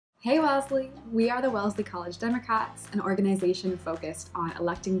Hey Wellesley! We are the Wellesley College Democrats, an organization focused on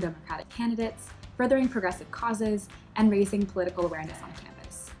electing Democratic candidates, furthering progressive causes, and raising political awareness on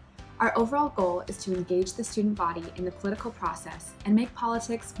campus. Our overall goal is to engage the student body in the political process and make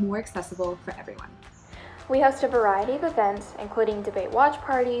politics more accessible for everyone. We host a variety of events, including debate watch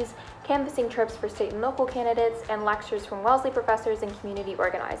parties, canvassing trips for state and local candidates, and lectures from Wellesley professors and community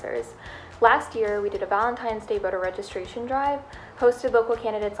organizers. Last year, we did a Valentine's Day voter registration drive, hosted local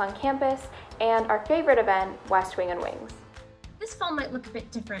candidates on campus, and our favorite event, West Wing and Wings. This fall might look a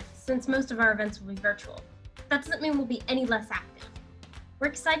bit different, since most of our events will be virtual. That doesn't mean we'll be any less active. We're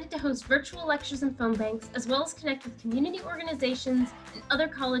excited to host virtual lectures and phone banks, as well as connect with community organizations and other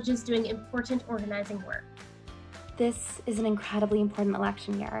colleges doing important organizing work. This is an incredibly important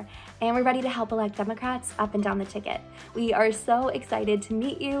election year, and we're ready to help elect Democrats up and down the ticket. We are so excited to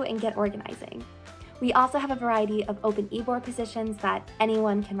meet you and get organizing. We also have a variety of open e-board positions that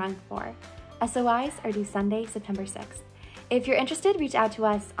anyone can run for. SOIs are due Sunday, September 6th. If you're interested, reach out to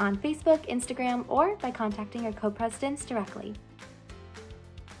us on Facebook, Instagram, or by contacting our co-presidents directly.